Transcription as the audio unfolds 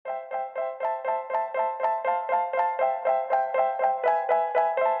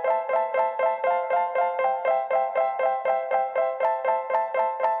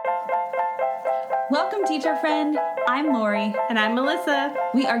Welcome, teacher friend. I'm Lori. And I'm Melissa.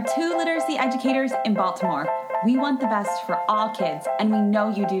 We are two literacy educators in Baltimore. We want the best for all kids, and we know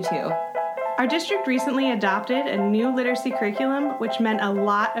you do too. Our district recently adopted a new literacy curriculum, which meant a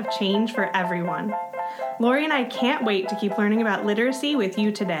lot of change for everyone. Lori and I can't wait to keep learning about literacy with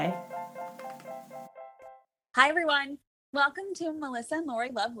you today. Hi, everyone. Welcome to Melissa and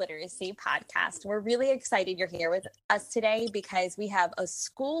Lori Love Literacy podcast. We're really excited you're here with us today because we have a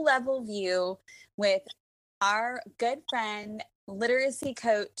school level view with our good friend, literacy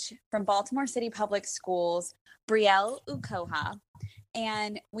coach from Baltimore City Public Schools, Brielle Ukoha.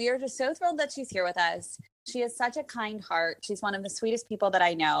 And we are just so thrilled that she's here with us. She has such a kind heart. She's one of the sweetest people that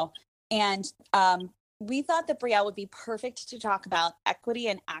I know. And we thought that Brielle would be perfect to talk about equity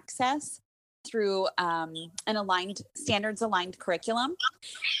and access through an standards aligned curriculum.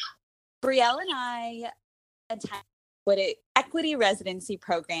 Brielle and I attended an equity residency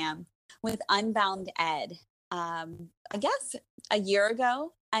program with Unbound Ed, I guess a year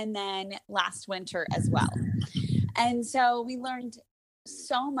ago, and then last winter as well. And so we learned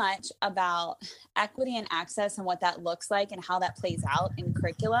so much about equity and access and what that looks like and how that plays out in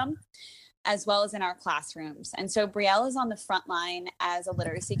curriculum, as well as in our classrooms. And so Brielle is on the front line as a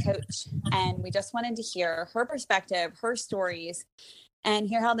literacy coach, and we just wanted to hear her perspective, her stories, and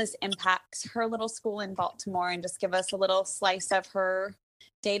hear how this impacts her little school in Baltimore and just give us a little slice of her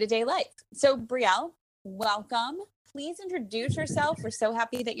day-to-day life. So Brielle, welcome. Please introduce yourself. We're so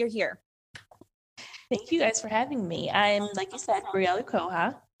happy that you're here. Thank you guys for having me. I'm, like you said, Brielle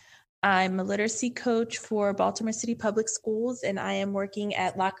Ukoha. I'm a literacy coach for Baltimore City Public Schools, and I am working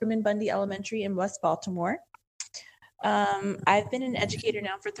at Lockerman Bundy Elementary in West Baltimore. I've been an educator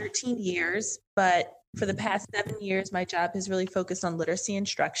now for 13 years, but for the past 7 years, my job has really focused on literacy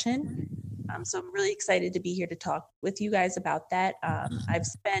instruction. So I'm really excited to be here to talk with you guys about that. I've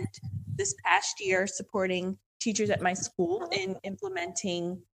spent this past year supporting teachers at my school in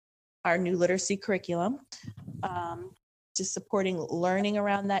implementing our new literacy curriculum. Just supporting learning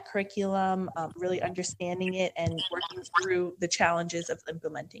around that curriculum, really understanding it and working through the challenges of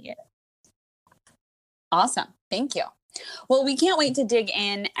implementing it. Awesome. Thank you. Well, we can't wait to dig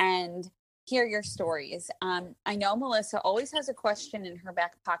in and hear your stories. I know Melissa always has a question in her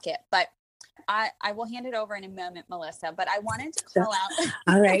back pocket, but I will hand it over in a moment, Melissa, but I wanted to call out.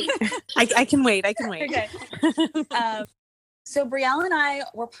 All right. I can wait. Okay. So Brielle and I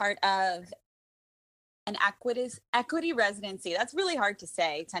were part of an equity residency. That's really hard to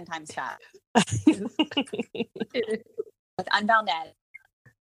say 10 times fast. With Unbound Ed,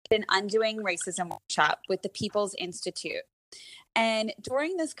 an Undoing Racism workshop with the People's Institute. And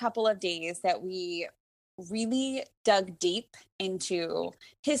during this couple of days that we really dug deep into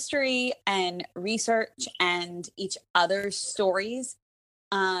history and research and each other's stories,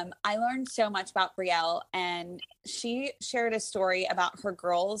 I learned so much about Brielle, and she shared a story about her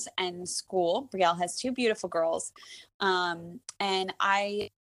girls and school. Brielle has two beautiful girls. And I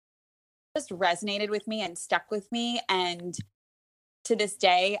just resonated with me and stuck with me. And to this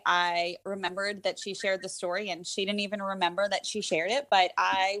day, I remembered that she shared the story, and she didn't even remember that she shared it, but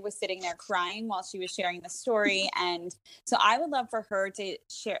I was sitting there crying while she was sharing the story. And so I would love for her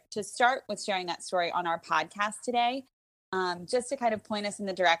to start with sharing that story on our podcast today. Just to kind of point us in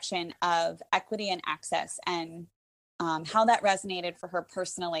the direction of equity and access and how that resonated for her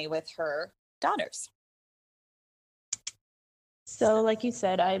personally with her daughters. So like you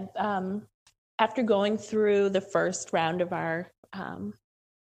said, I after going through the first round of our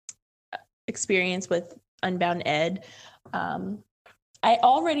experience with Unbound Ed, I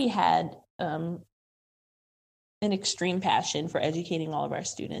already had an extreme passion for educating all of our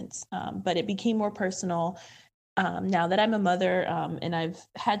students, but it became more personal now that I'm a mother, and I've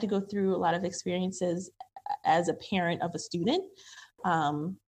had to go through a lot of experiences as a parent of a student.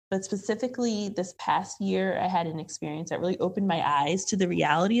 But specifically this past year, I had an experience that really opened my eyes to the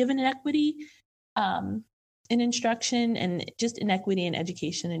reality of inequity in instruction and just inequity in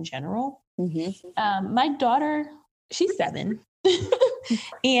education in general. Mm-hmm. My daughter, she's 7.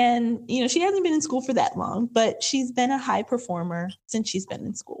 And, she hasn't been in school for that long, but she's been a high performer since she's been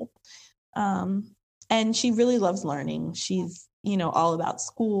in school. And she really loves learning. She's, all about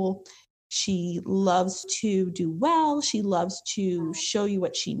school. She loves to do well. She loves to show you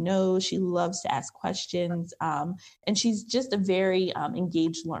what she knows. She loves to ask questions. And she's just a very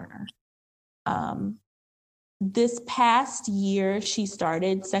engaged learner. This past year, she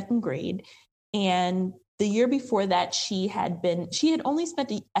started 2nd grade. And the year before that, she had only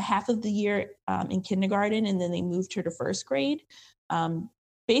spent a half of the year in kindergarten, and then they moved her to 1st grade.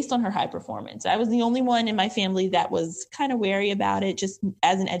 based on her high performance. I was the only one in my family that was kind of wary about it, just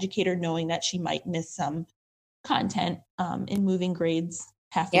as an educator, knowing that she might miss some content in moving grades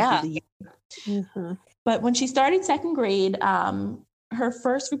halfway through the year. Mm-hmm. But when she started second grade, her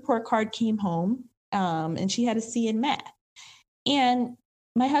first report card came home, and she had a C in math. And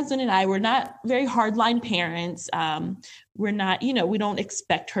my husband and I were not very hardline parents. We're not, we don't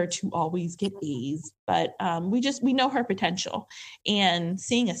expect her to always get A's, but we know her potential. And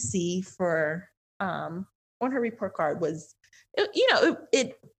seeing a C for on her report card was,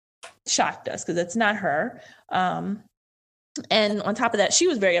 it shocked us because it's not her. And on top of that, she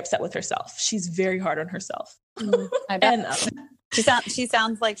was very upset with herself. She's very hard on herself. I bet. And she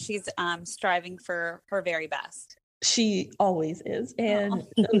sounds like she's striving for her very best. She always is. And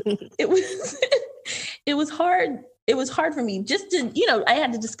it was hard. It was hard for me just to, I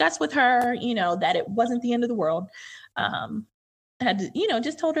had to discuss with her, that it wasn't the end of the world. I had to,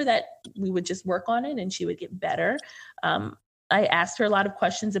 just told her that we would just work on it and she would get better. I asked her a lot of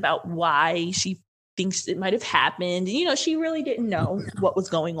questions about why she thinks it might have happened. She really didn't know what was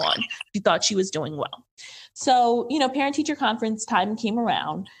going on. She thought she was doing well. So, parent-teacher conference time came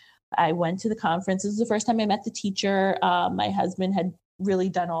around. I went to the conference. This was the first time I met the teacher. My husband had really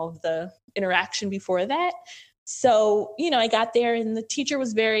done all of the interaction before that. So, I got there and the teacher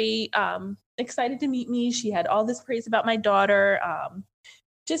was very excited to meet me. She had all this praise about my daughter,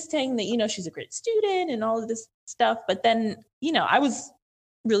 just saying that, she's a great student and all of this stuff. But then, I was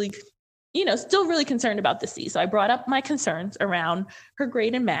really, still really concerned about the C. So I brought up my concerns around her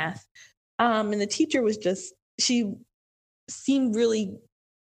grade in math. And the teacher was she seemed really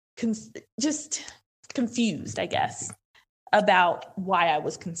just confused, I guess, about why I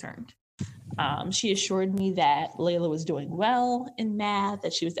was concerned. She assured me that Layla was doing well in math,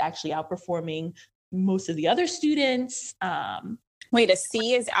 that she was actually outperforming most of the other students. Wait, a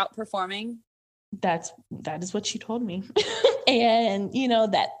C is outperforming? That is what she told me. And,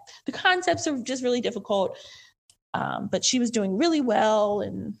 that the concepts are just really difficult. But she was doing really well.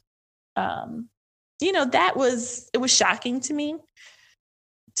 And, it was shocking to me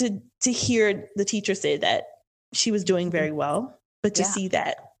to hear the teacher say that she was doing very well, but to see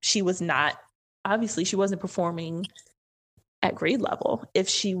that she was not, obviously she wasn't performing at grade level if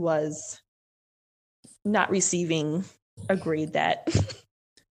she was not receiving a grade that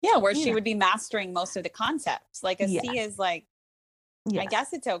where she would be mastering most of the concepts. Like a C is like, I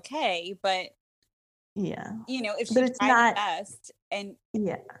guess it's okay, but if she tried not best and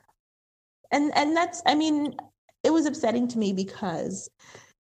and that's, it was upsetting to me because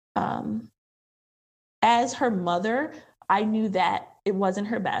as her mother, I knew that it wasn't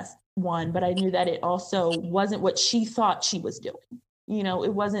her best one, but I knew that it also wasn't what she thought she was doing.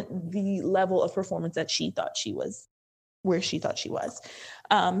 It wasn't the level of performance that she thought she was, where she thought she was.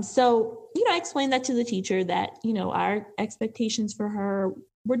 So, I explained that to the teacher that, our expectations for her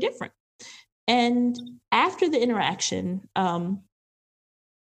were different. And after the interaction,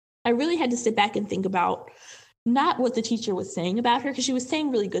 I really had to sit back and think about not what the teacher was saying about her, because she was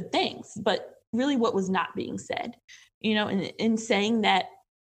saying really good things, but really what was not being said, and in saying that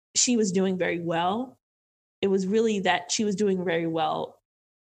she was doing very well, it was really that she was doing very well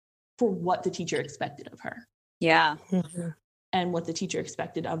for what the teacher expected of her. Yeah. Mm-hmm. And what the teacher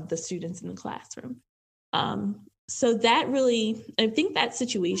expected of the students in the classroom. So that really, I think that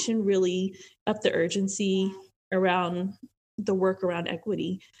situation really upped the urgency around the work around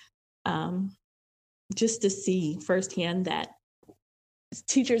equity. Just to see firsthand that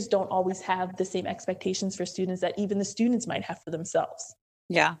teachers don't always have the same expectations for students that even the students might have for themselves.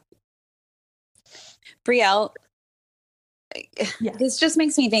 Yeah. Brielle, this just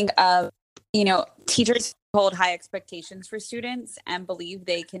makes me think of, teachers hold high expectations for students and believe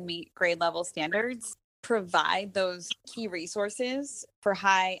they can meet grade level standards, provide those key resources for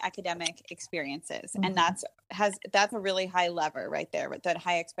high academic experiences. Mm-hmm. And that's a really high lever right there with that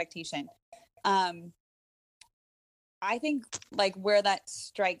high expectation. I think like where that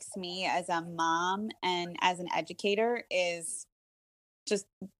strikes me as a mom and as an educator is just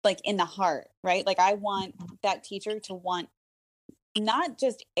like in the heart, right? Like I want that teacher to want not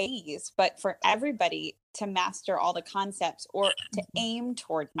just A's, but for everybody to master all the concepts or to aim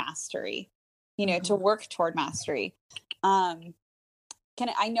toward mastery, to work toward mastery. I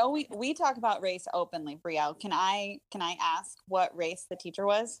know we talk about race openly, Brielle. Can I ask what race the teacher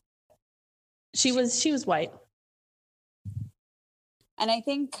was? She was white. And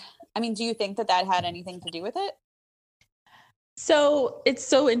do you think that had anything to do with it? So it's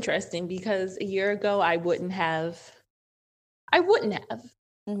so interesting because a year ago I wouldn't have.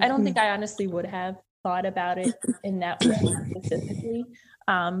 Mm-hmm. I don't think I honestly would have. thought about it in that way specifically.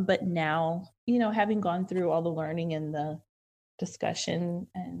 But now, having gone through all the learning and the discussion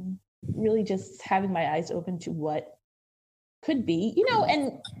and really just having my eyes open to what could be,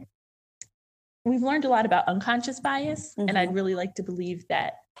 and we've learned a lot about unconscious bias. And I'd really like to believe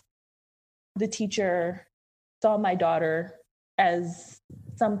that the teacher saw my daughter as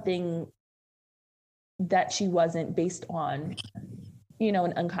something that she wasn't based on,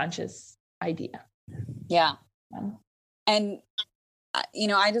 an unconscious idea. Yeah. And,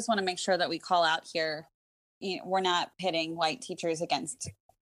 I just want to make sure that we call out here, we're not pitting white teachers against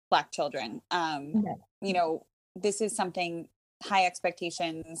Black children. This is something, high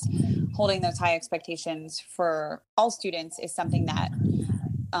expectations, holding those high expectations for all students is something that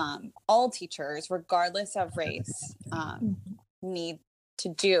all teachers, regardless of race, need to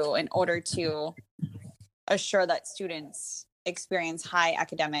do in order to assure that students experience high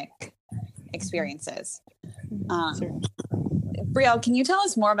academic experiences. Brielle, can you tell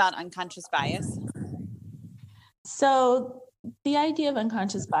us more about unconscious bias? So the idea of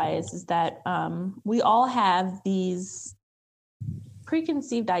unconscious bias is that we all have these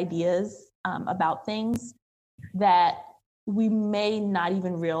preconceived ideas about things that we may not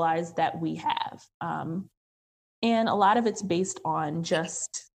even realize that we have. And a lot of it's based on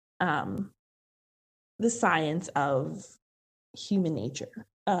just the science of human nature.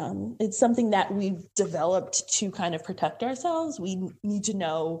 It's something that we've developed to kind of protect ourselves. We need to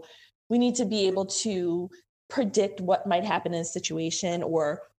know, we need to be able to predict what might happen in a situation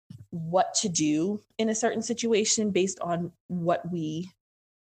or what to do in a certain situation based on what we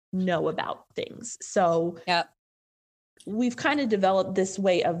know about things. So we've kind of developed this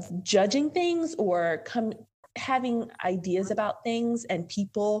way of judging things or having ideas about things and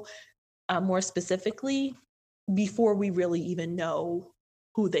people more specifically before we really even know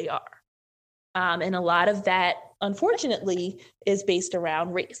who they are. And a lot of that, unfortunately, is based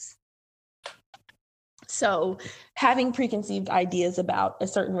around race. So having preconceived ideas about a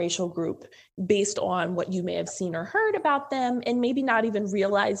certain racial group based on what you may have seen or heard about them, and maybe not even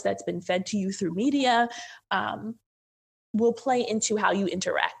realize that's been fed to you through media, will play into how you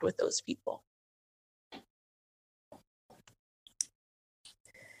interact with those people.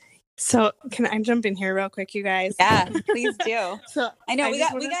 So can I jump in here real quick, you guys? Yeah, please do. So I know we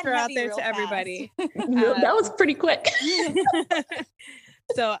got throw out there to everybody. That was pretty quick.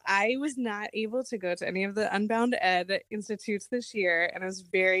 So I was not able to go to any of the Unbound Ed institutes this year, and I was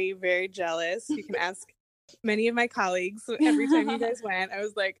very, very jealous. You can ask many of my colleagues every time you guys went. I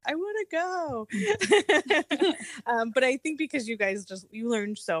was like, I want to go. But I think because you guys you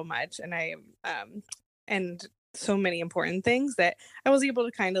learned so much, and and so many important things that I was able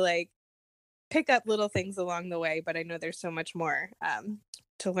to kind of like pick up little things along the way, but I know there's so much more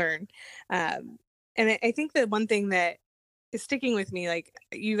to learn. And I think that one thing that is sticking with me, like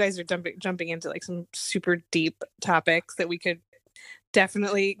you guys are jumping into like some super deep topics that we could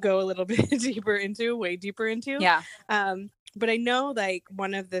definitely go a little bit way deeper into. Yeah. But I know like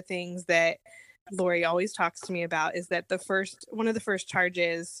one of the things that Lori always talks to me about is that one of the first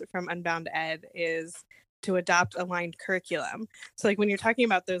charges from Unbound Ed is to adopt aligned curriculum. So like when you're talking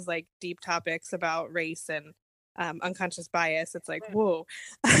about those like deep topics about race and unconscious bias, it's like, whoa,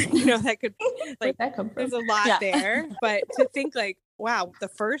 that could like there's a lot there. But to think like, wow, the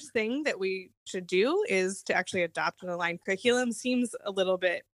first thing that we should do is to actually adopt an aligned curriculum seems a little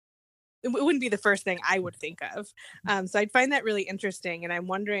bit, it wouldn't be the first thing I would think of. So I'd find that really interesting. And I'm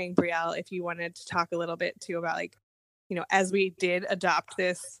wondering, Brielle, if you wanted to talk a little bit too about like, as we did adopt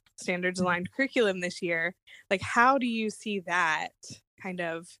this standards aligned curriculum this year, like how do you see that kind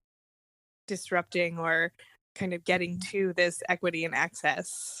of disrupting or kind of getting to this equity and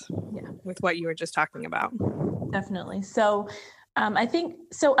access with what you were just talking about? Definitely. So I think,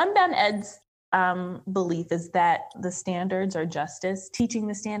 Unbound Ed's belief is that the standards are justice, teaching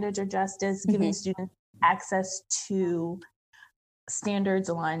the standards are justice, giving students access to standards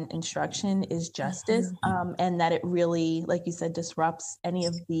aligned instruction is justice, and that it really, like you said, disrupts any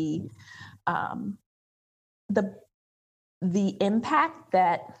of the impact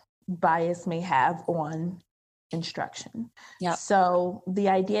that bias may have on instruction. Yeah. So the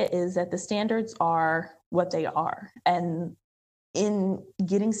idea is that the standards are what they are, and in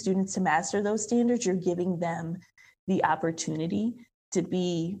getting students to master those standards, you're giving them the opportunity to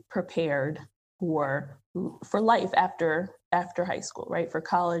be prepared for life after high school, right? For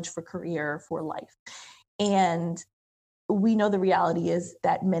college, for career, for life. And we know the reality is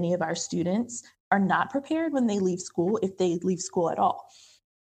that many of our students are not prepared when they leave school, if they leave school at all,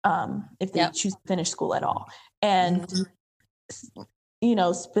 if they choose to finish school at all. And,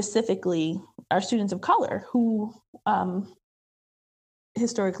 specifically our students of color who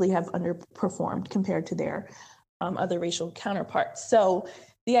historically have underperformed compared to their other racial counterparts. So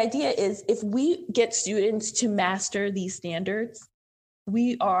the idea is if we get students to master these standards,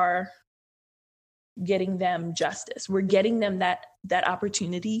 we are getting them justice. We're getting them that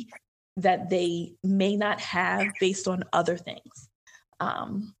opportunity that they may not have based on other things.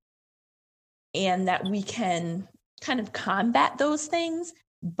 And that we can kind of combat those things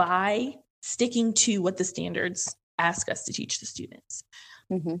by sticking to what the standards ask us to teach the students.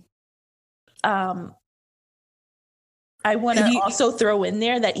 Mm-hmm. I want to also throw in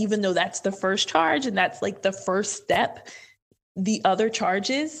there that even though that's the first charge and that's like the first step, the other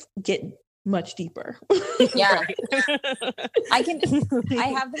charges get much deeper. Yeah. I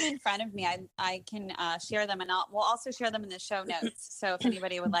have them in front of me. I can share them, and we'll also share them in the show notes. So if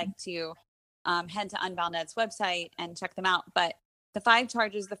anybody would like to head to Unbound Ed's website and check them out. But the 5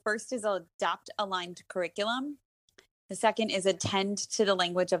 charges, the first is adopt aligned curriculum. The second is attend to the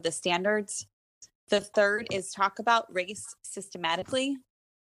language of the standards. The third is talk about race systematically.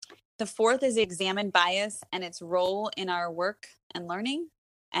 The fourth is examine bias and its role in our work and learning.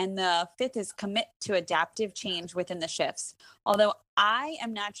 And the fifth is commit to adaptive change within the shifts. Although I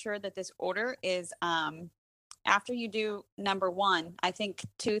am not sure that this order is after you do number 1, I think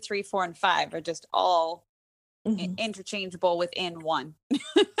 2, 3, 4, and 5 are just all interchangeable within 1.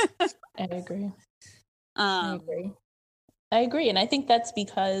 I agree. I agree. And I think that's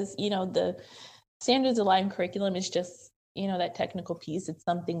because, the standards aligned curriculum is just, that technical piece. It's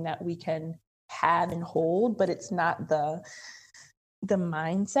something that we can have and hold, but it's not the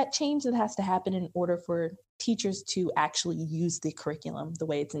mindset change that has to happen in order for teachers to actually use the curriculum the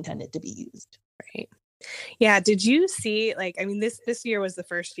way it's intended to be used. Right. Yeah. Did you see, this year was the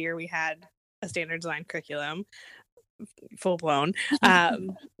first year we had a standards aligned curriculum, full blown.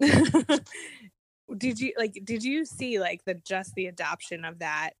 Did you see the adoption of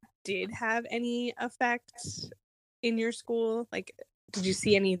that did have any effect in your school? Did you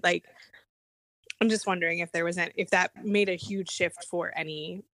see any, I'm just wondering if that made a huge shift for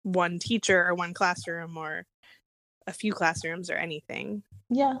any one teacher or one classroom or a few classrooms or anything?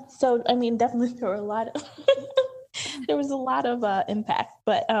 Yeah. So, definitely there were there was a lot of impact,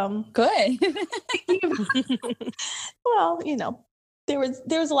 but good. Well, there were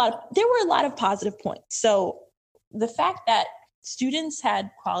a lot of positive points. So the fact that students had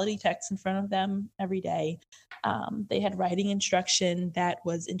quality text in front of them every day, they had writing instruction that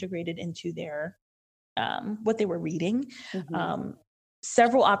was integrated into their what they were reading,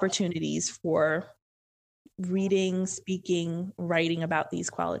 several opportunities for reading, speaking, writing about these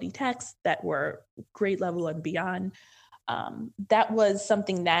quality texts that were grade level and beyond. That was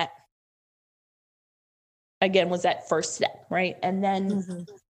something that, again, was that first step, right? And then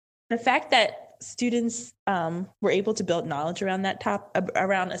the fact that students were able to build knowledge around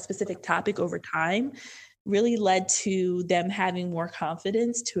around a specific topic over time really led to them having more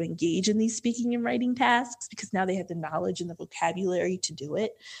confidence to engage in these speaking and writing tasks because now they had the knowledge and the vocabulary to do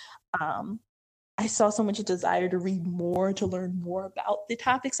it. I saw so much desire to read more, to learn more about the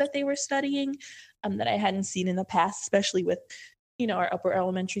topics that they were studying that I hadn't seen in the past, especially with, our upper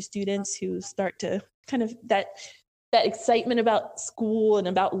elementary students who start to kind of that excitement about school and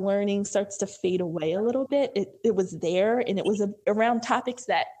about learning starts to fade away a little bit. It was there, and it was around topics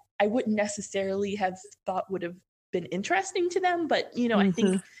that I wouldn't necessarily have thought would have been interesting to them. But, I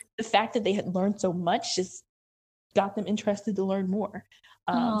think the fact that they had learned so much just got them interested to learn more.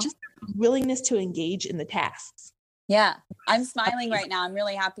 Just willingness to engage in the tasks. Yeah, I'm smiling right now. I'm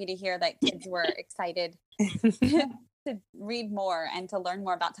really happy to hear that kids were excited to read more and to learn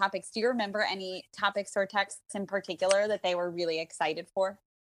more about topics. Do you remember any topics or texts in particular that they were really excited for?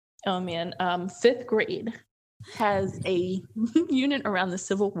 Oh man, 5th grade has a unit around the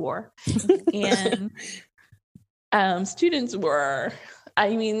Civil War, and students were,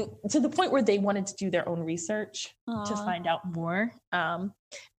 to the point where they wanted to do their own research to find out more.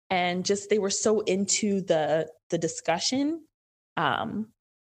 And just, they were so into the discussion,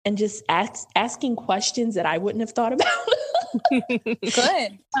 and just asking questions that I wouldn't have thought about.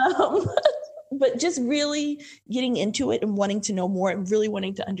 Good. But just really getting into it and wanting to know more and really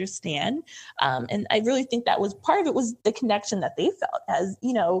wanting to understand. And I really think that was part of it, was the connection that they felt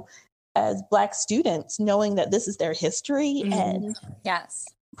as Black students, knowing that this is their history. And yes,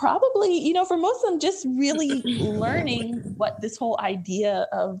 probably, for most of them, just really learning what this whole idea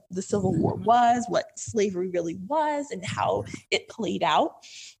of the Civil War was, what slavery really was, and how it played out.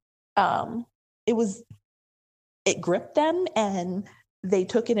 It gripped them, and they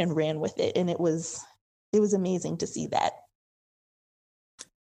took it and ran with it. And it was amazing to see that.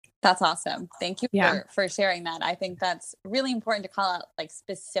 That's awesome. Thank you Yeah. for sharing that. I think that's really important to call out like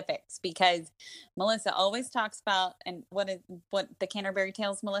specifics, because Melissa always talks about, and what the Canterbury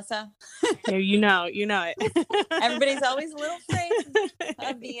Tales, Melissa? Here, you know it. Everybody's always a little afraid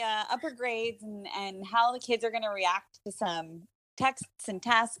of the upper grades and how the kids are going to react to some texts and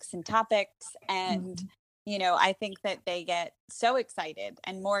tasks and topics. And, I think that they get so excited,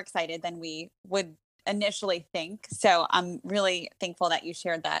 and more excited than we would initially think. So I'm really thankful that you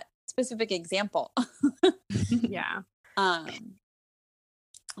shared that specific example. Yeah.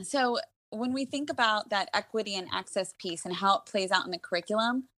 So when we think about that equity and access piece and how it plays out in the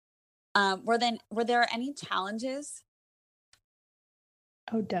curriculum, were there any challenges?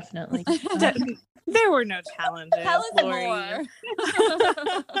 Oh, definitely. There were no challenges. Tell us Lori. more.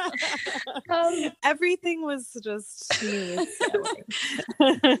 Everything was just smooth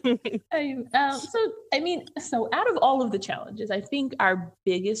sailing. So out of all of the challenges, I think our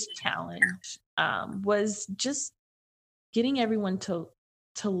biggest challenge was just getting everyone to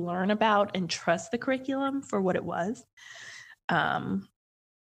learn about and trust the curriculum for what it was.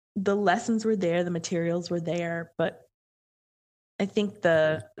 The lessons were there, the materials were there, but I think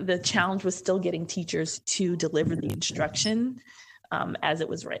the challenge was still getting teachers to deliver the instruction as it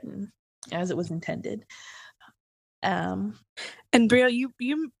was written, as it was intended. And Brielle,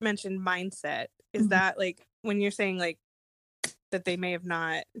 you mentioned mindset. Is that like when you're saying like that they may have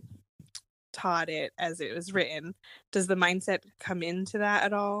not taught it as it was written? Does the mindset come into that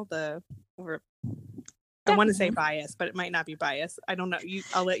at all? I want to say bias, but it might not be bias. I don't know.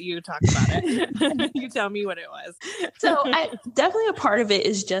 I'll let you talk about it. You tell me what it was. So definitely a part of it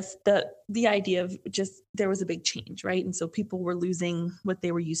is just the idea of just there was a big change, right? And so people were losing what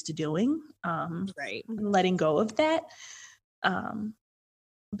they were used to doing, right, and letting go of that.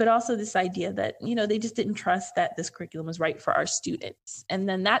 But also this idea that, they just didn't trust that this curriculum was right for our students. And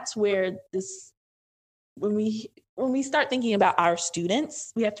then that's where when we start thinking about our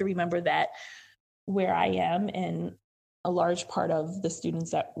students, we have to remember that where I am and a large part of the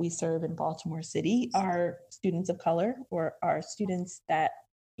students that we serve in Baltimore City are students of color, or are students that,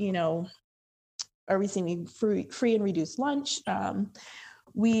 are receiving free and reduced lunch.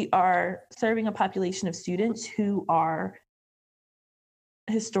 We are serving a population of students who are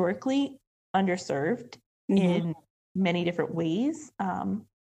historically underserved in many different ways.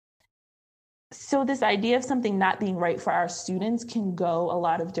 So this idea of something not being right for our students can go a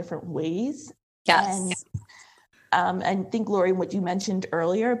lot of different ways. Yes. And I think, Lori, what you mentioned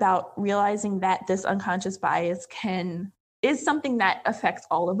earlier about realizing that this unconscious bias is something that affects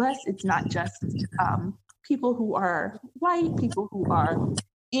all of us. It's not just people who are white, people who are,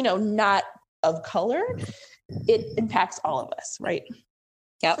 not of color. It impacts all of us, right?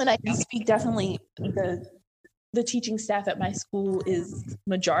 Yep. And I can speak definitely, the teaching staff at my school is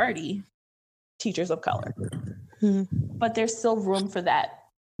majority teachers of color. But there's still room for that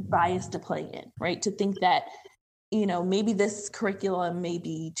bias to play in, right? To think that, maybe this curriculum may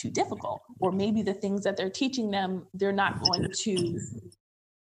be too difficult, or maybe the things that they're teaching them, they're not going to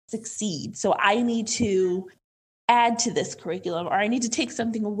succeed. So I need to add to this curriculum, or I need to take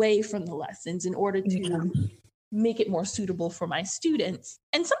something away from the lessons in order to make it more suitable for my students.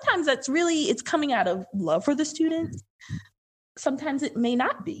 And sometimes it's coming out of love for the students. Sometimes it may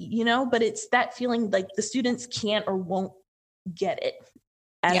not be, but it's that feeling like the students can't or won't get it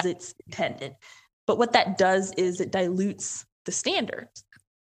as it's intended. But what that does is it dilutes the standards.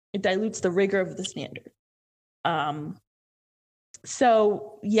 It dilutes the rigor of the standard.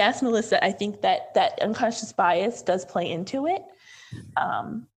 So yes, Melissa, I think that unconscious bias does play into it.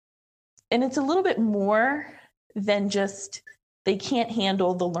 And it's a little bit more than just they can't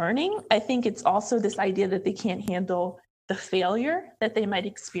handle the learning. I think it's also this idea that they can't handle the failure that they might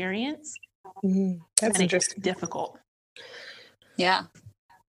experience. That's interesting. It's difficult. Yeah.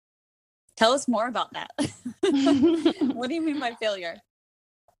 Tell us more about that. What do you mean by failure?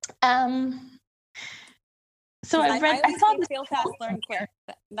 So I saw feel fast, learn quick.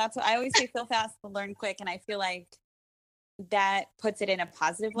 That's what I always say, feel fast, learn quick. And I feel like that puts it in a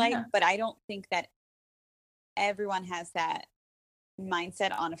positive light, but I don't think that everyone has that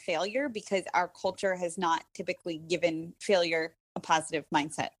mindset on a failure, because our culture has not typically given failure a positive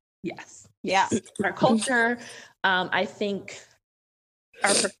mindset. Yes. Yeah. Our culture, I think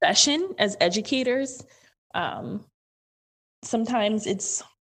our profession as educators, sometimes it's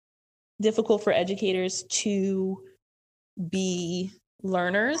difficult for educators to be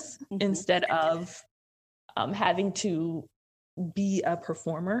learners instead of having to be a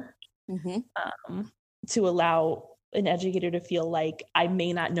performer, to allow an educator to feel like I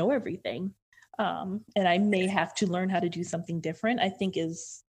may not know everything, and I may have to learn how to do something different, I think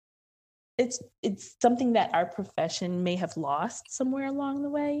is it's something that our profession may have lost somewhere along the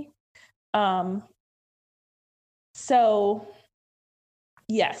way. So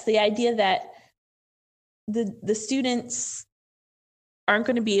yes, the idea that the students aren't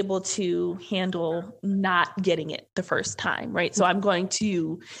going to be able to handle not getting it the first time, right? So I'm going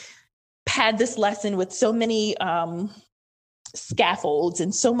to pad this lesson with so many scaffolds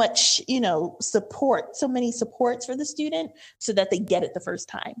and so much, support, so many supports for the student so that they get it the first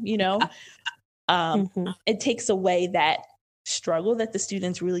time, It takes away that struggle that the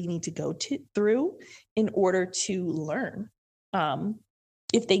students really need to go through in order to learn.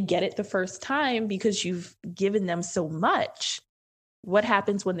 If they get it the first time because you've given them so much, what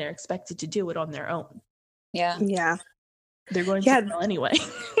happens when they're expected to do it on their own? Yeah. They're going to fail anyway.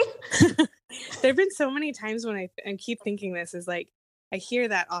 There've been so many times when I keep thinking this is like, I hear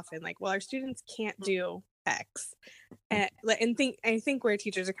that often, like, well, our students can't do X. And I think where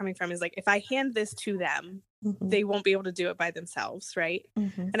teachers are coming from is like, if I hand this to them, they won't be able to do it by themselves, right?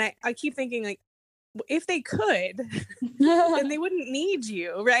 And I keep thinking like, if they could, then they wouldn't need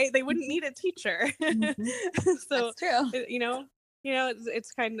you, right? They wouldn't need a teacher. So, that's true.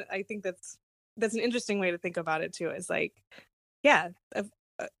 It's kind of, I think that's an interesting way to think about it too. Is like,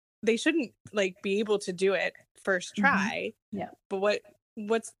 they shouldn't like be able to do it first try. Yeah. But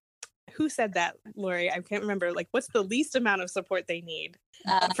who said that, Lori? I can't remember. Like, what's the least amount of support they need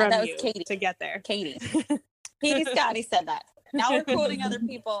from you to get there? Katie Scotty said that. Now we're quoting other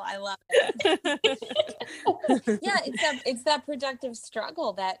people. I love it. Yeah, it's that productive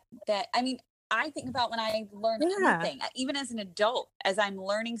struggle that I mean, I think about when I learn anything, even as an adult, as I'm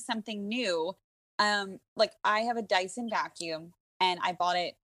learning something new. Like I have a Dyson vacuum and I bought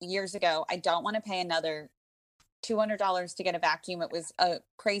it years ago. I don't want to pay another $200 to get a vacuum. It was a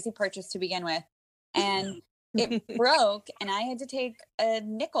crazy purchase to begin with. And it broke and I had to take a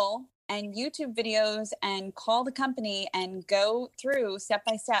nickel and YouTube videos and call the company and go through step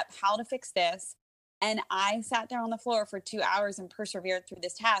by step how to fix this. And I sat there on the floor for 2 hours and persevered through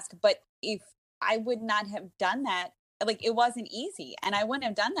this task. But if I would not have done that, like it wasn't easy. And I wouldn't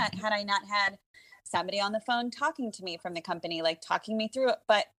have done that had I not had somebody on the phone talking to me from the company, like talking me through it,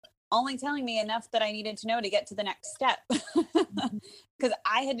 but only telling me enough that I needed to know to get to the next step because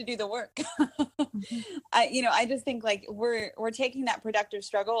I had to do the work. I just think like we're taking that productive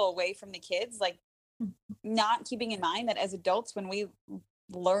struggle away from the kids, like not keeping in mind that as adults, when we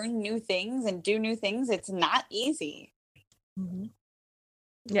learn new things and do new things, it's not easy.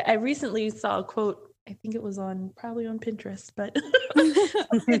 Yeah, I recently saw a quote. I think it was probably on Pinterest, but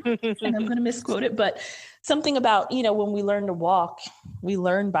and I'm going to misquote it, but something about, when we learn to walk, we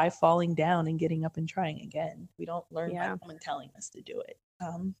learn by falling down and getting up and trying again. We don't learn by someone telling us to do it.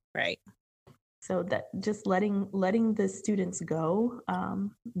 Right. So that just letting the students go,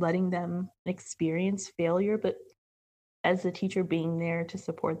 letting them experience failure, but as the teacher being there to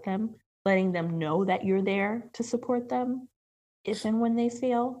support them, letting them know that you're there to support them if and when they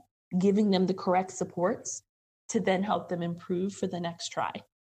fail, giving them the correct supports to then help them improve for the next try.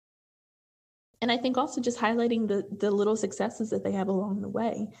 And I think also just highlighting the little successes that they have along the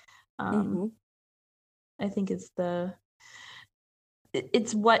way. I think it's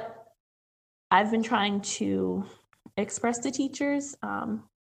what I've been trying to express to teachers, and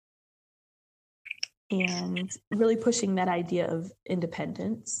really pushing that idea of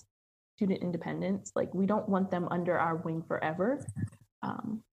independence, student independence. Like we don't want them under our wing forever.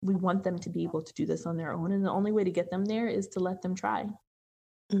 We want them to be able to do this on their own. And the only way to get them there is to let them try.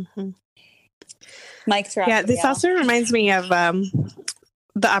 Mike's right. Yeah, this also reminds me of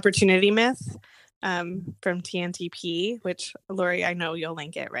the opportunity myth from TNTP, which Lori, I know you'll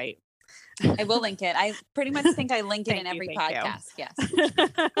link it, right? I will link it. I pretty much think I link it in every podcast. Yes.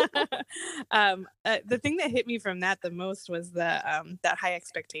 The thing that hit me from that the most was the that high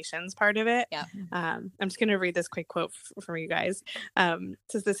expectations part of it. Yeah. I'm just going to read this quick quote from you guys. It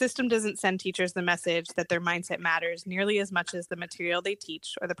says, the system doesn't send teachers the message that their mindset matters nearly as much as the material they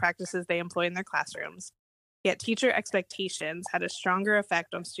teach or the practices they employ in their classrooms. Yet teacher expectations had a stronger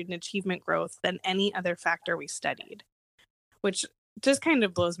effect on student achievement growth than any other factor we studied, which just kind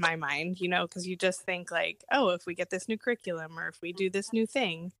of blows my mind, because you just think like, oh, if we get this new curriculum or if we do this new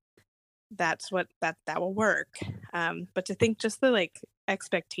thing, that's what that will work. But to think just the like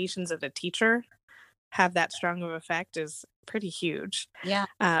expectations of the teacher have that strong of effect is pretty huge. Yeah.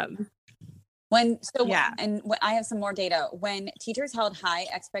 And I have some more data. When teachers held high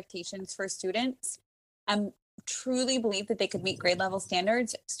expectations for students, truly believe that they could meet grade level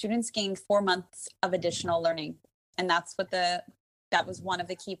standards, students gained 4 months of additional learning. And that's what that was one of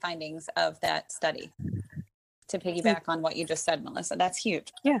the key findings of that study, to piggyback on what you just said, Melissa. That's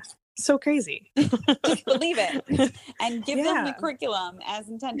huge. Yeah. so crazy. Just believe it and give them the Yeah. curriculum as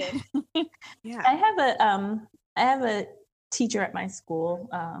intended. Yeah. I have a teacher at my school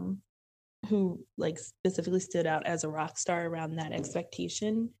who like specifically stood out as a rock star around that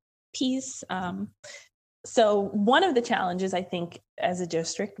expectation piece. So one of the challenges I think as a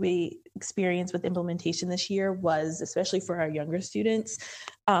district we experienced with implementation this year was, especially for our younger students,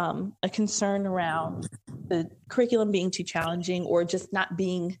 a concern around the curriculum being too challenging or just not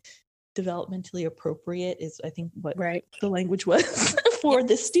being developmentally appropriate is I think what the language was for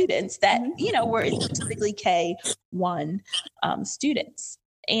the students that, you know, were specifically K-1 students.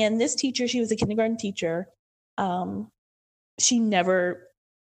 And this teacher, she was a kindergarten teacher. She never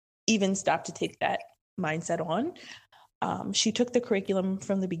even stopped to take that mindset on. She took the curriculum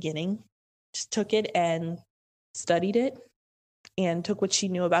from the beginning, just took it and studied it and took what she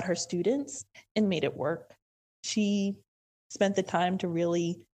knew about her students and made it work. She spent the time to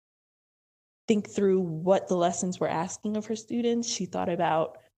really think through what the lessons were asking of her students. She thought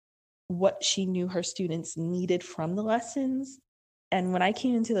about what she knew her students needed from the lessons. And when I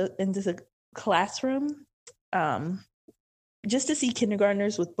came into the classroom, just to see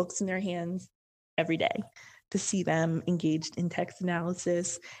kindergartners with books in their hands every day, to see them engaged in text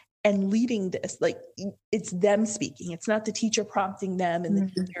analysis and leading this, like it's them speaking. It's not the teacher prompting them and the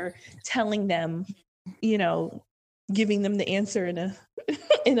teacher telling them, you know, giving them the answer in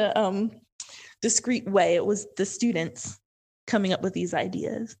a discreet way. It was the students coming up with these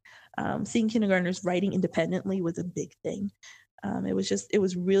ideas. Seeing kindergartners writing independently was a big thing. It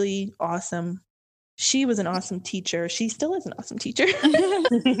was really awesome. She was an awesome teacher. She still is an awesome teacher.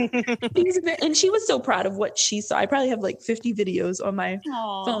 And she was so proud of what she saw. I probably have like 50 videos on my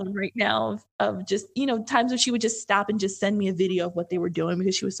phone right now of just, you know, times when she would just stop and just send me a video of what they were doing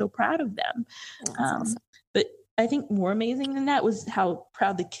because she was so proud of them. Awesome. But I think more amazing than that was how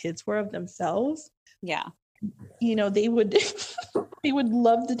proud the kids were of themselves. Yeah. You know, they would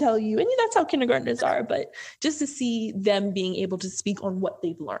love to tell you, and that's how kindergartners are, but just to see them being able to speak on what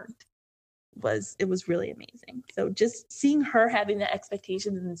they've learned was really amazing. So just seeing her having that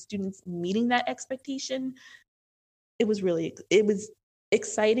expectation and the students meeting that expectation, it was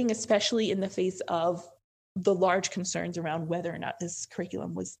exciting, especially in the face of the large concerns around whether or not this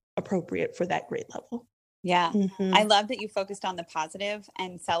curriculum was appropriate for that grade level. Yeah. I love that you focused on the positive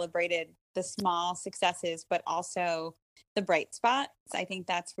and celebrated the small successes, but also the bright spots. I think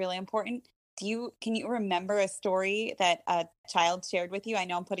that's really important. Can you remember a story that a child shared with you? I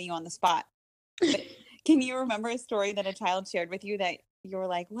know I'm putting you on the spot, but can you remember a story that a child shared with you that you were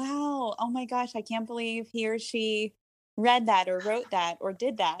like, wow, oh my gosh, I can't believe he or she read that or wrote that or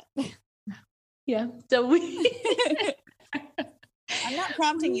did that? Yeah. So I'm not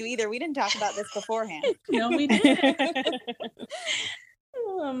prompting you either. We didn't talk about this beforehand. No, we didn't.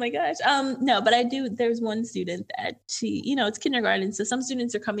 Oh my gosh. No, but I do. There's one student that she, you know, it's kindergarten. So some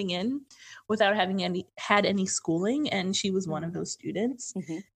students are coming in without having had any schooling. And she was one of those students.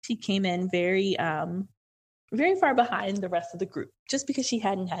 She came in very far behind the rest of the group just because she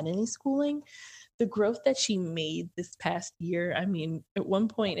hadn't had any schooling. The growth that she made this past year, I mean, at one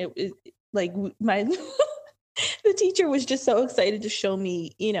point it like the teacher was just so excited to show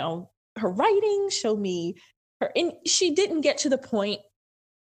me, you know, her writing, show me her, and she didn't get to the point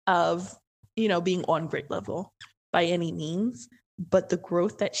of, you know, being on grade level by any means, but the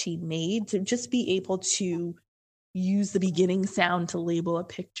growth that she made to just be able to use the beginning sound to label a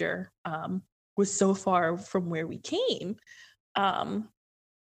picture was so far from where we came.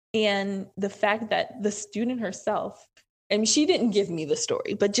 And the fact that the student herself, I mean, she didn't give me the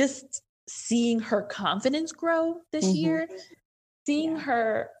story, but just seeing her confidence grow this year, seeing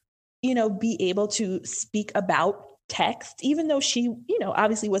her, you know, be able to speak about text, even though she, you know,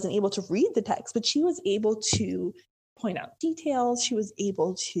 obviously wasn't able to read the text, but she was able to point out details. She was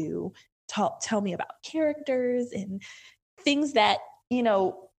able to tell me about characters and things that, you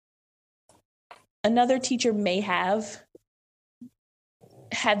know, another teacher may have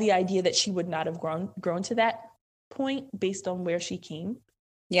had the idea that she would not have grown to that point based on where she came.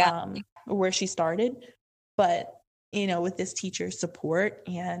 Where she started. But, you know, with this teacher's support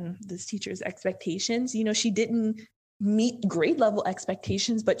and this teacher's expectations, you know, she didn't meet grade level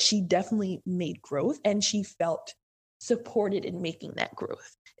expectations, but she definitely made growth and she felt supported in making that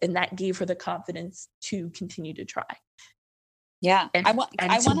growth. And that gave her the confidence to continue to try. Yeah. And I want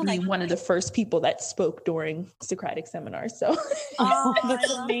to be one of the first people that spoke during Socratic seminars. So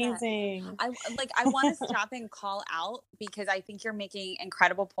that's amazing. That. I want to stop and call out because I think you're making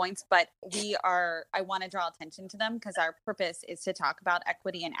incredible points, but I want to draw attention to them because our purpose is to talk about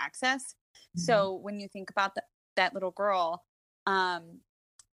equity and access. So when you think about that little girl,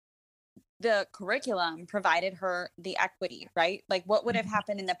 the curriculum provided her the equity, right? Like what would have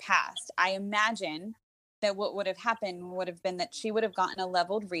happened in the past? I imagine that what would have happened would have been that she would have gotten a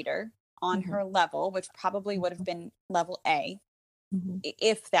leveled reader on her level, which probably would have been level A,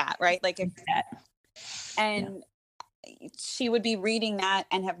 if that, right? Like if and she would be reading that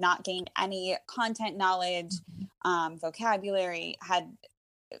and have not gained any content knowledge, vocabulary, had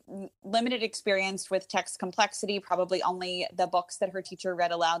limited experience with text complexity, probably only the books that her teacher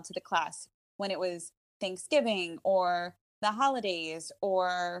read aloud to the class when it was Thanksgiving or the holidays,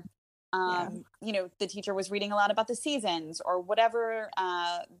 or you know, the teacher was reading a lot about the seasons or whatever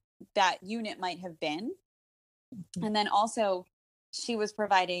that unit might have been. And then also she was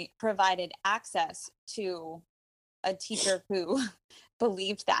provided access to a teacher who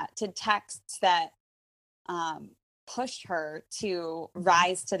believed that, to texts that pushed her to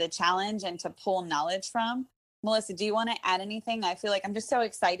rise to the challenge and to pull knowledge from. Melissa, do you want to add anything? I feel like I'm just so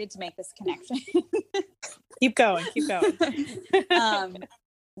excited to make this connection. Keep going.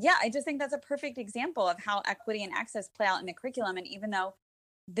 Yeah, I just think that's a perfect example of how equity and access play out in the curriculum. And even though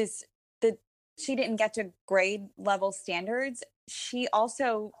she didn't get to grade level standards, she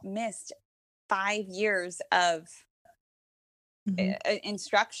also missed 5 years of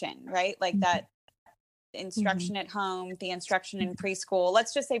instruction, right? Like that instruction at home, the instruction in preschool.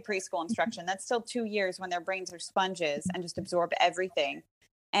 Let's just say preschool instruction. That's still 2 years when their brains are sponges and just absorb everything.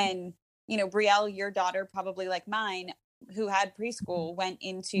 And, you know, Brielle, your daughter, probably like mine, who had preschool, went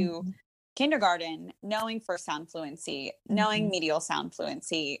into kindergarten knowing first sound fluency, knowing medial sound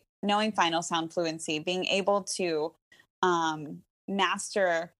fluency, knowing final sound fluency, being able to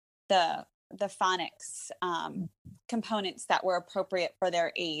master the phonics components that were appropriate for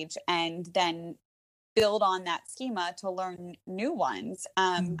their age, and then build on that schema to learn new ones.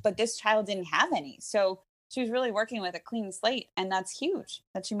 But this child didn't have any. So she was really working with a clean slate, and that's huge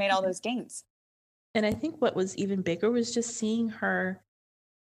that she made all those gains. And I think what was even bigger was just seeing her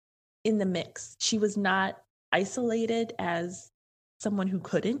in the mix. She was not isolated as someone who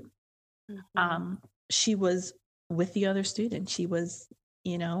couldn't. She was with the other student. She was,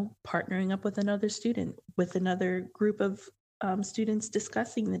 you know, partnering up with another student, with another group of students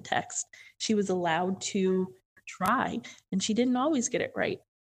discussing the text. She was allowed to try, and she didn't always get it right.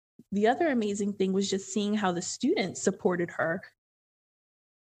 The other amazing thing was just seeing how the students supported her,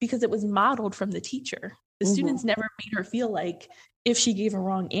 because it was modeled from the teacher. The students never made her feel like if she gave a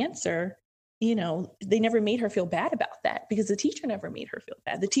wrong answer, you know, they never made her feel bad about that, because the teacher never made her feel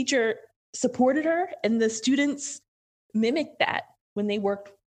bad. The teacher supported her, and the students mimicked that when they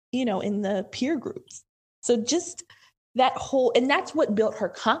worked, you know, in the peer groups. So just that whole, and that's what built her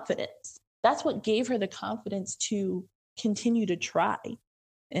confidence. That's what gave her the confidence to continue to try.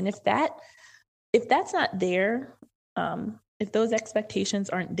 And if that's not there, if those expectations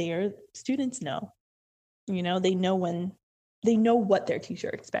aren't there, students know, you know, they know what their teacher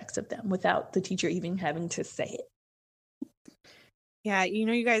expects of them without the teacher even having to say it. Yeah, you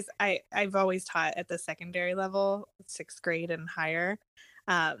know, you guys, I've always taught at the secondary level, 6th grade and higher.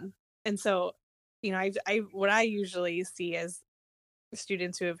 And so, you know, what I usually see is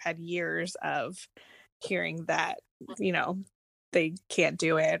students who have had years of hearing that, you know, they can't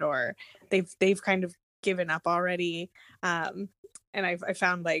do it, or they've kind of given up already. And I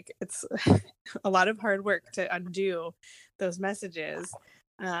found like it's a lot of hard work to undo those messages.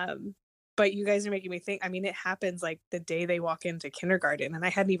 But you guys are making me think, I mean, it happens like the day they walk into kindergarten, and I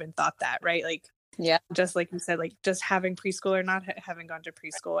hadn't even thought that, right? Like, yeah, just like you said, like just having preschool or not having gone to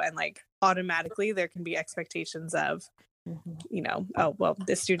preschool, and like automatically there can be expectations of, you know, oh, well,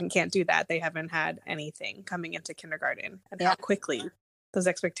 this student can't do that. They haven't had anything coming into kindergarten, and how quickly those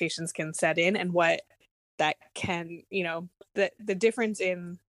expectations can set in, and what that can, you know, the difference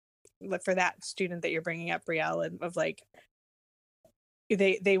in, for that student that you're bringing up, Brielle, of like,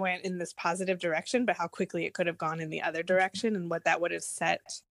 they went in this positive direction, but how quickly it could have gone in the other direction, and what that would have set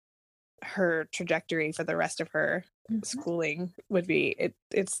her trajectory for the rest of her schooling would be.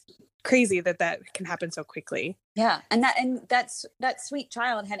 It's crazy that can happen so quickly. Yeah. And that sweet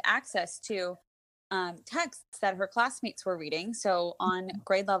child had access to texts that her classmates were reading. So on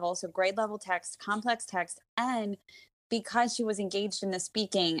grade level text, complex text, and because she was engaged in the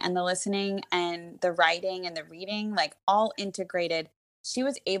speaking and the listening and the writing and the reading, like all integrated, she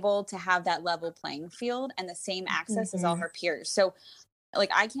was able to have that level playing field and the same access as all her peers. So like,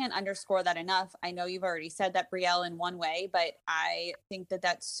 I can't underscore that enough. I know you've already said that, Brielle, in one way, but I think that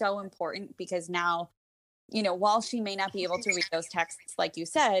that's so important, because now, you know, while she may not be able to read those texts, like you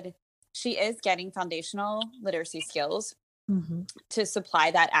said, she is getting foundational literacy skills. to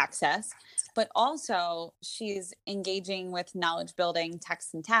supply that access. But also she's engaging with knowledge building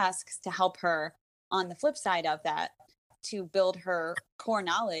texts and tasks to help her on the flip side of that, to build her core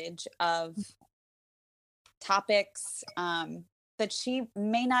knowledge of topics that she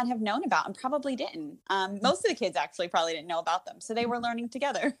may not have known about and probably didn't. Most of the kids actually probably didn't know about them. So they were learning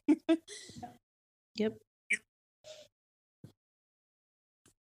together. Yep.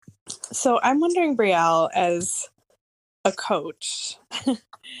 So I'm wondering, Brielle, as a coach,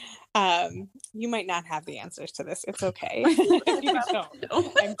 you might not have the answers to this. It's okay. If you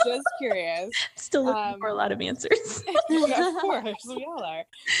don't. I'm just curious. Still looking for a lot of answers. Yeah, of course, we all are.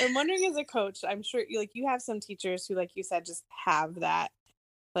 I'm wondering, as a coach, I'm sure you have some teachers who, like you said, just have that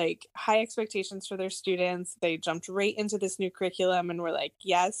like high expectations for their students. They jumped right into this new curriculum and were like,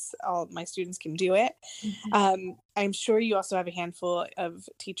 yes, all my students can do it. I'm sure you also have a handful of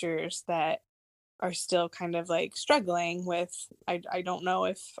teachers that are still kind of like struggling with, I don't know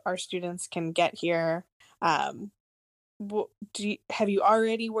if our students can get here. Have you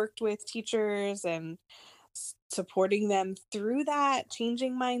already worked with teachers and supporting them through that,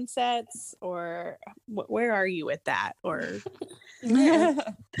 changing mindsets, or where are you with that? Or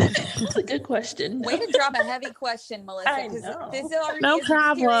That's a good question. Way to drop a heavy question, Melissa. This already no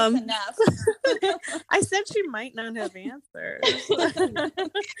problem enough. I said she might not have answers.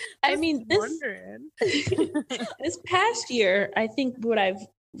 I mean, this past year, I think what I've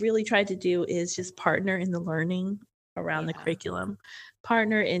really tried to do is just partner in the learning around the curriculum,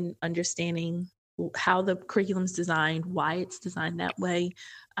 partner in understanding how the curriculum is designed, why it's designed that way,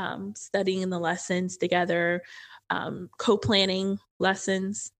 studying the lessons together, co-planning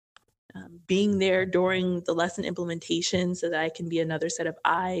lessons, being there during the lesson implementation so that I can be another set of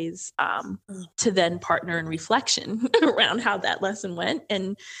eyes to then partner in reflection around how that lesson went.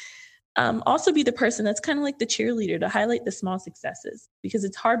 And also be the person that's kind of like the cheerleader to highlight the small successes, because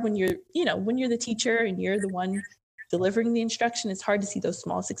it's hard when you're the teacher and you're the one delivering the instruction. It's hard to see those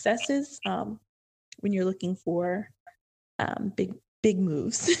small successes when you're looking for big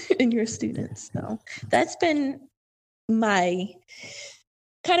moves in your students. So that's been my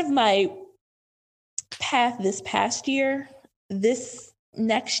path this past year. This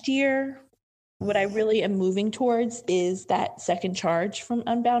next year, what I really am moving towards is that second charge from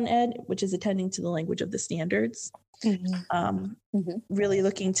Unbound Ed, which is attending to the language of the standards. Really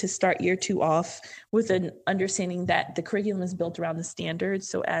looking to start year 2 off with an understanding that the curriculum is built around the standards.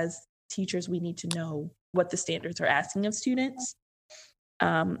 So as teachers, we need to know what the standards are asking of students.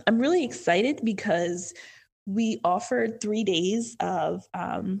 I'm really excited because we offered 3 days of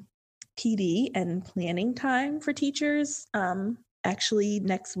PD and planning time for teachers actually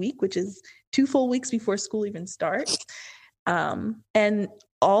next week, which is 2 full weeks before school even starts. And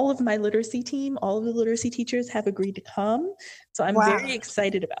all of my literacy team, all of the literacy teachers have agreed to come. So I'm very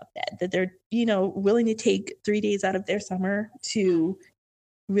excited about that they're, willing to take 3 days out of their summer to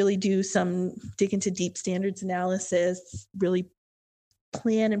really dig into deep standards analysis, really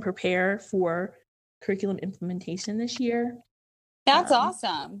plan and prepare for curriculum implementation this year. That's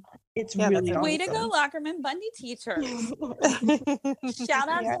awesome. It's really way awesome. to go, Lockerman Bundy teachers. Shout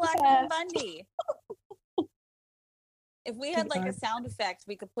out to Lockerman Bundy. If we had like a sound effect,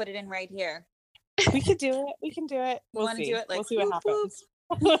 we could put it in right here. We could do it. We can do it. We'll see. Do it like, we'll see what happens.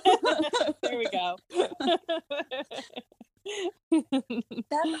 There we go.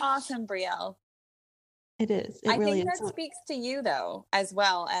 That's awesome, Brielle. It is. I think that speaks to you though, as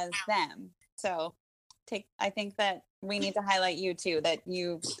well as them. So I think that we need to highlight you too, that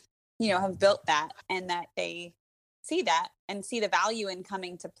you have built that and that they see that and see the value in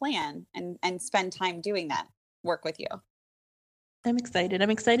coming to plan and spend time doing that work with you. I'm excited. I'm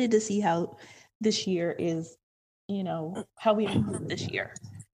excited to see how this year is, how we improved this year.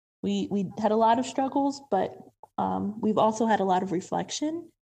 We had a lot of struggles, but we've also had a lot of reflection,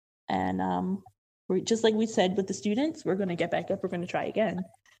 and we're just like we said with the students, we're going to get back up. We're going to try again.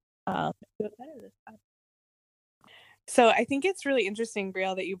 Do it better this time. So I think it's really interesting,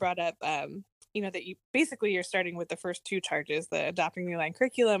 Brielle, that you brought up, that you're starting with the first 2 charges, the adopting the aligned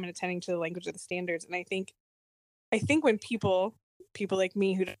curriculum and attending to the language of the standards. And I think when people like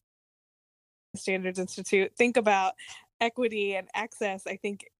me who don't the Standards Institute think about equity and access, I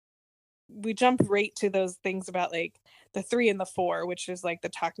think we jump right to those things about like the 3 and the 4, which is like the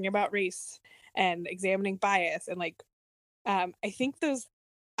talking about race and examining bias. And like, I think those,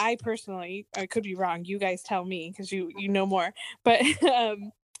 I personally, I could be wrong, you guys tell me because you know more, but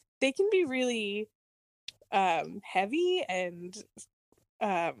they can be really heavy and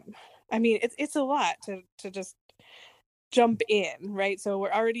I mean it's a lot to just jump in, right? So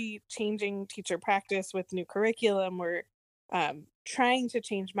we're already changing teacher practice with new curriculum. We're trying to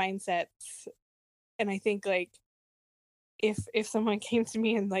change mindsets. And I think like if someone came to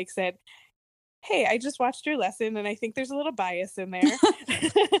me and like said, hey, I just watched your lesson and I think there's a little bias in there,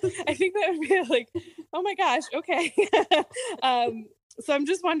 I think that would be like, oh my gosh, okay. So I'm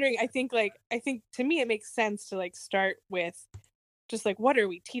just wondering, I think to me it makes sense to like start with just like, what are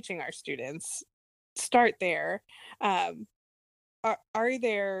we teaching our students? Start there. Are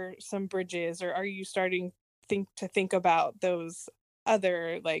there some bridges, or are you starting to think about those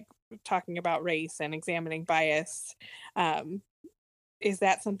other, like talking about race and examining bias? Is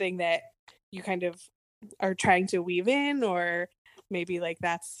that something that you kind of are trying to weave in, or maybe like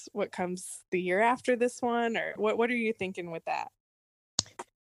that's what comes the year after this one, or what are you thinking with that?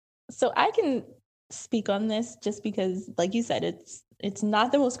 So I can speak on this just because, like you said, it's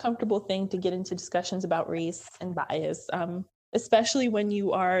not the most comfortable thing to get into discussions about race and bias, especially when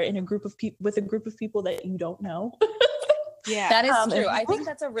you are in a group of people with a group of people that you don't know. Yeah, that is true. I think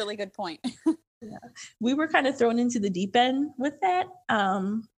that's a really good point. Yeah. We were kind of thrown into the deep end with that,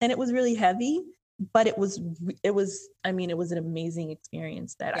 and it was really heavy, but it was I mean, it was an amazing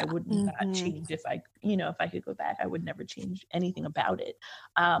experience that I would not change if I could go back. I would never change anything about it.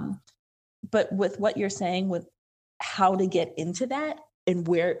 But with what you're saying, with how to get into that and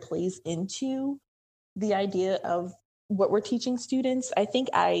where it plays into the idea of what we're teaching students, I think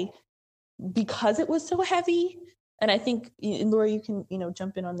because it was so heavy, and I think, and Laura, you can,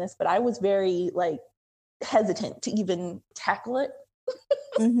 jump in on this, but I was very like hesitant to even tackle it.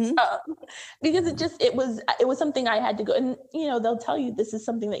 Because it was something I had to go, and they'll tell you this is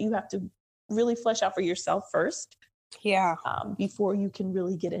something that you have to really flesh out for yourself first. Yeah. Before you can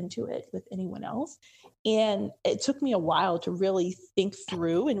really get into it with anyone else. And it took me a while to really think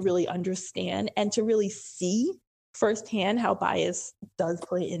through and really understand and to really see firsthand how bias does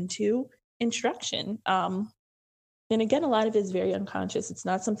play into instruction. And again, a lot of it is very unconscious. It's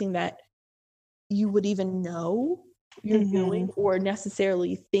not something that you would even know you're doing or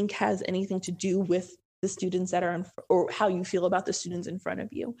necessarily think has anything to do with the students that are or how you feel about the students in front of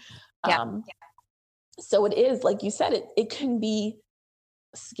you. So it is, like you said, it can be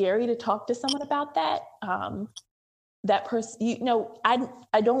scary to talk to someone about that. That person,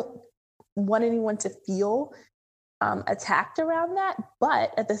 I don't want anyone to feel attacked around that,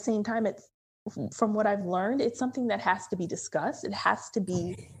 but at the same time, it's, from what I've learned, it's something that has to be discussed. It has to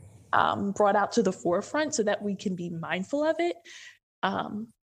be brought out to the forefront so that we can be mindful of it,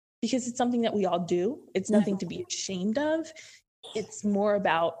 because it's something that we all do. It's nothing to be ashamed of. It's more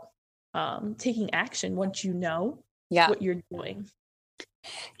about taking action once you know what you're doing.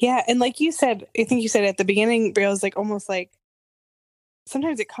 Yeah, and like you said, I think you said at the beginning, Brielle, was like almost like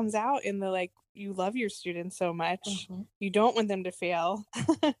sometimes it comes out in the like, you love your students so much, you don't want them to fail,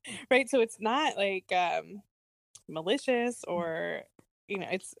 right? So it's not like malicious, or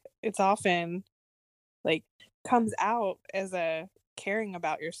it's often like comes out as a caring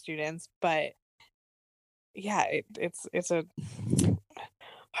about your students, but yeah, it's a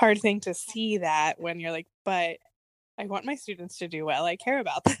hard thing to see that when you're like, but I want my students to do well. I care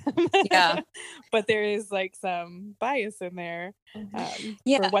about them. Yeah. But there is like some bias in there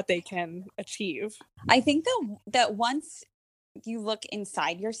for what they can achieve. I think that once you look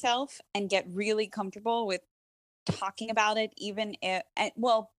inside yourself and get really comfortable with talking about it, even if,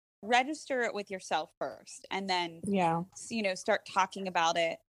 register it with yourself first, and then, start talking about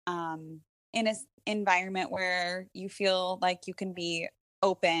it in an environment where you feel like you can be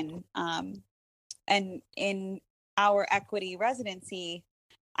open. And in our equity residency,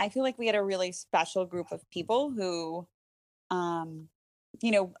 I feel like we had a really special group of people who,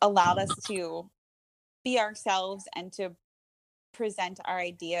 allowed us to be ourselves and to present our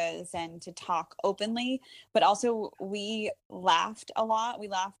ideas and to talk openly. But also we laughed a lot. We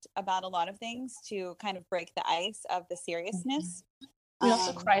laughed about a lot of things to kind of break the ice of the seriousness. We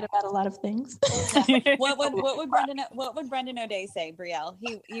also cried about a lot of things. What would Brendan O'Day say, Brielle?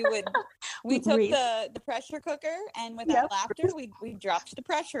 We took the pressure cooker, and with our laughter, we dropped the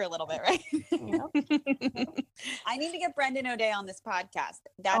pressure a little bit, right? I need to get Brendan O'Day on this podcast.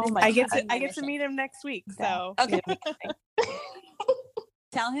 I get to meet him next week. So okay.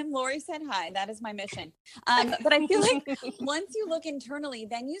 Tell him Lori said hi. That is my mission. But I feel like once you look internally,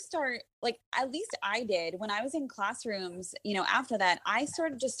 then you start, like, at least I did when I was in classrooms, after that, I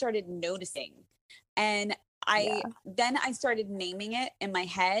started noticing. And then I started naming it in my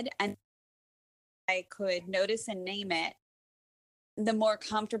head, and I could notice and name it, the more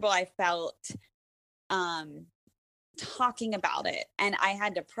comfortable I felt talking about it. And I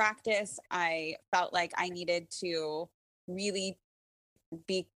had to practice. I felt like I needed to really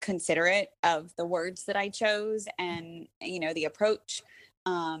be considerate of the words that I chose and, the approach,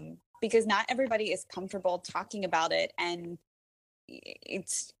 because not everybody is comfortable talking about it. And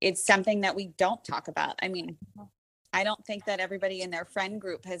it's something that we don't talk about. I mean, I don't think that everybody in their friend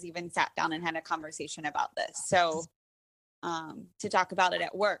group has even sat down and had a conversation about this. So to talk about it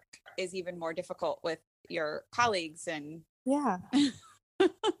at work is even more difficult with your colleagues. And yeah.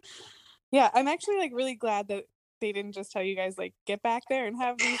 Yeah, I'm actually like really glad that they didn't just tell you guys like get back there and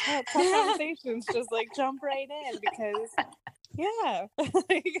have these tough conversations, just like jump right in, because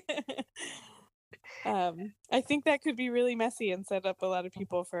I think that could be really messy and set up a lot of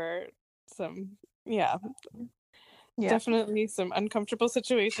people for some definitely some uncomfortable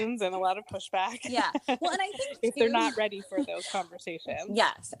situations and a lot of pushback. Yeah. Well, and I think if they're not ready for those conversations.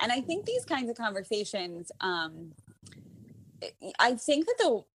 Yes. And I think these kinds of conversations, I think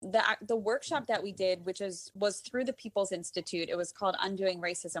that the workshop that we did, which was through the People's Institute, it was called Undoing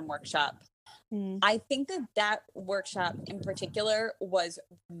Racism Workshop. I think that workshop in particular was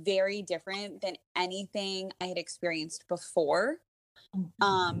very different than anything I had experienced before.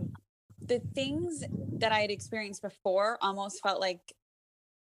 The things that I had experienced before almost felt like,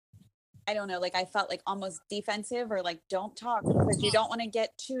 I don't know, like I felt like almost defensive, or like don't talk because you don't want to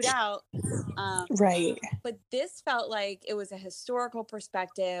get chewed out. Right. But this felt like it was a historical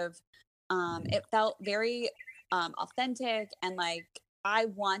perspective. It felt very authentic, and like I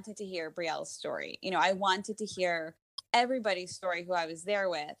wanted to hear Brielle's story. I wanted to hear everybody's story who I was there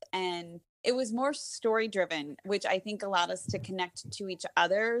with. And it was more story driven, which I think allowed us to connect to each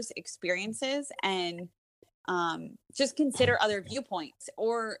other's experiences and just consider other viewpoints,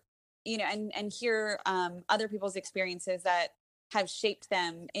 or, and hear other people's experiences that have shaped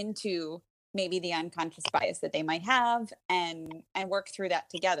them into maybe the unconscious bias that they might have, and work through that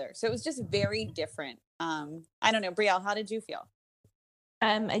together. So it was just very different. I don't know, Brielle, how did you feel?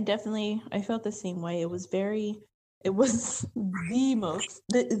 I felt the same way. It was the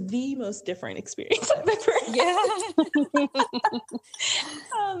most different experience I've ever had. Yeah.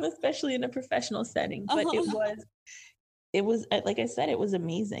 Especially in a professional setting. But it was, like I said, it was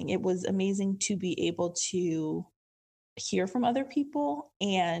amazing. It was amazing to be able to hear from other people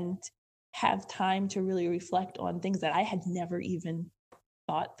and have time to really reflect on things that I had never even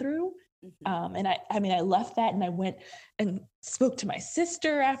thought through. And I left that and I went and spoke to my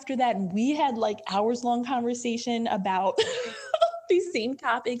sister after that, and we had like hours long conversation about these same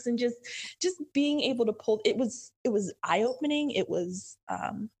topics, and just being able to pull it was eye-opening. It was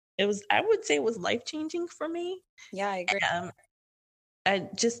I would say it was life-changing for me. Yeah, I agree. And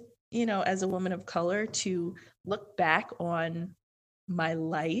just, as a woman of color, to look back on my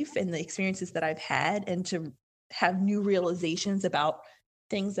life and the experiences that I've had, and to have new realizations about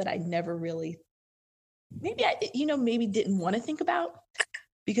things that I never really, maybe didn't want to think about,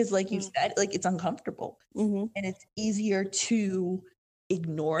 because like you said, like it's uncomfortable, and it's easier to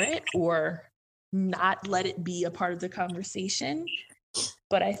ignore it or not let it be a part of the conversation.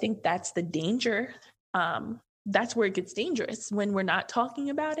 But I think that's the danger. That's where it gets dangerous. When we're not talking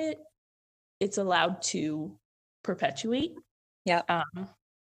about it, it's allowed to perpetuate. Yeah.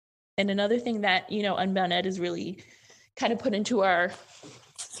 And another thing that, Unbound Ed is really kind of put into our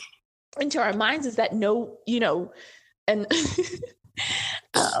minds is that and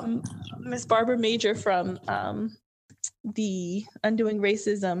Miss Barbara Major from the Undoing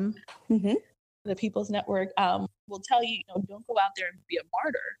Racism, the People's Network, will tell you, don't go out there and be a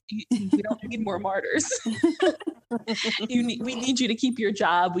martyr. We don't need more martyrs. We need you to keep your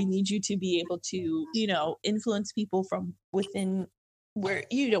job. We need you to be able to, influence people from within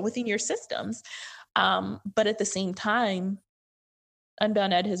within your systems. But at the same time,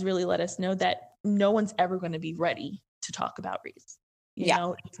 Unbound Ed has really let us know that no one's ever going to be ready to talk about race.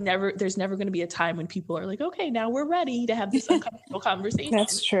 There's never going to be a time when people are like, okay, now we're ready to have this uncomfortable conversation.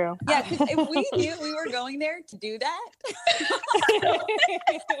 That's true. Yeah, because if we knew we were going there to do that.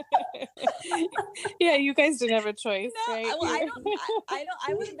 Yeah, you guys didn't have a choice, No, right? well,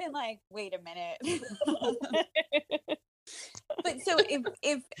 I would have been like, wait a minute. But so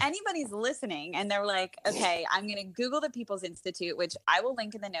if anybody's listening and they're like, okay, I'm going to Google the People's Institute, which I will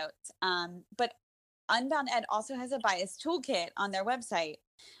link in the notes. But Unbound Ed also has a bias toolkit on their website,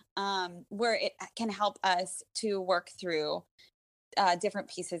 where it can help us to work through different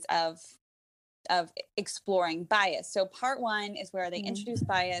pieces of exploring bias. So part 1 is where they introduce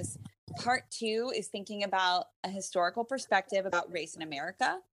bias. Part 2 is thinking about a historical perspective about race in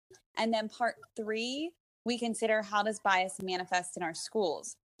America. And then part 3, we consider how does bias manifest in our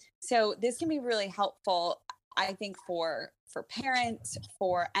schools. So this can be really helpful, I think, for parents,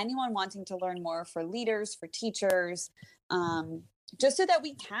 for anyone wanting to learn more, for leaders, for teachers, just so that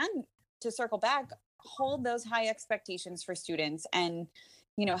we can, to circle back, hold those high expectations for students and,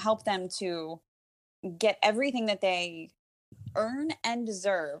 help them to get everything that they earn and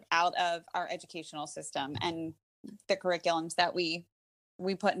deserve out of our educational system and the curriculums that we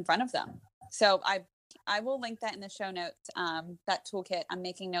put in front of them. So I will link that in the show notes, that toolkit. I'm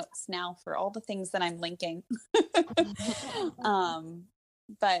making notes now for all the things that I'm linking.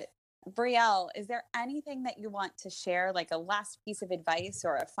 But Brielle, is there anything that you want to share, like a last piece of advice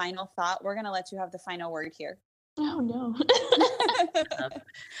or a final thought? We're going to let you have the final word here. Oh, no.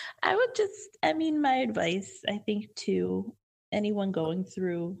 My advice, I think, to anyone going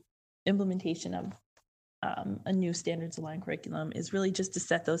through implementation of a new standards aligned curriculum is really just to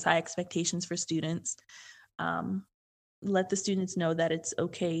set those high expectations for students. Let the students know that it's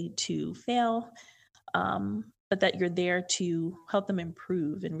okay to fail, but that you're there to help them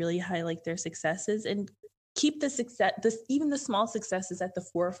improve and really highlight their successes and keep even the small successes at the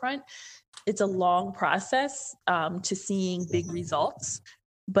forefront. It's a long process to seeing big results,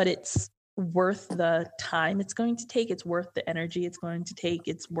 but it's worth the time it's going to take. It's worth the energy it's going to take.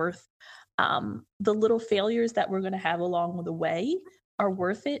 It's worth the little failures that we're going to have along the way are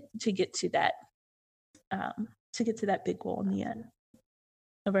worth it to get to that big goal in the end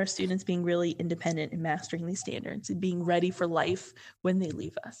of our students being really independent and mastering these standards and being ready for life when they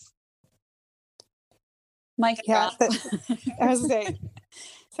leave us. Mike, I was saying,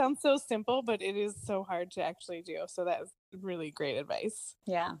 sounds so simple, but it is so hard to actually do. So that's really great advice.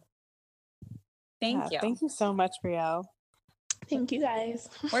 Yeah. Thank you. Thank you so much, Brielle. Thank you, guys.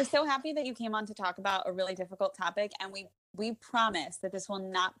 We're so happy that you came on to talk about a really difficult topic, and we promise that this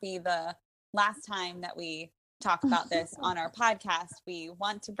will not be the last time that we talk about this on our podcast. We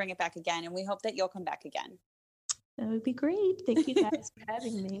want to bring it back again, and we hope that you'll come back again. That would be great. Thank you guys for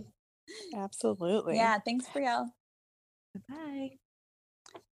having me. Absolutely. Yeah, thanks, Brielle. Bye.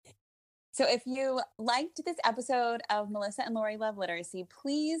 So if you liked this episode of Melissa and Lori Love Literacy,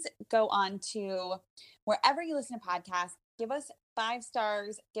 please go on to wherever you listen to podcasts, give us 5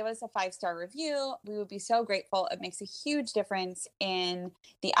 stars, give us a 5-star review. We would be so grateful. It makes a huge difference in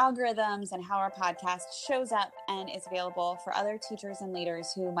the algorithms and how our podcast shows up and is available for other teachers and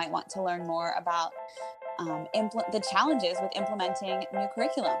leaders who might want to learn more about the challenges with implementing new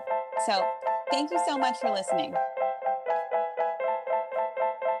curriculum. So thank you so much for listening.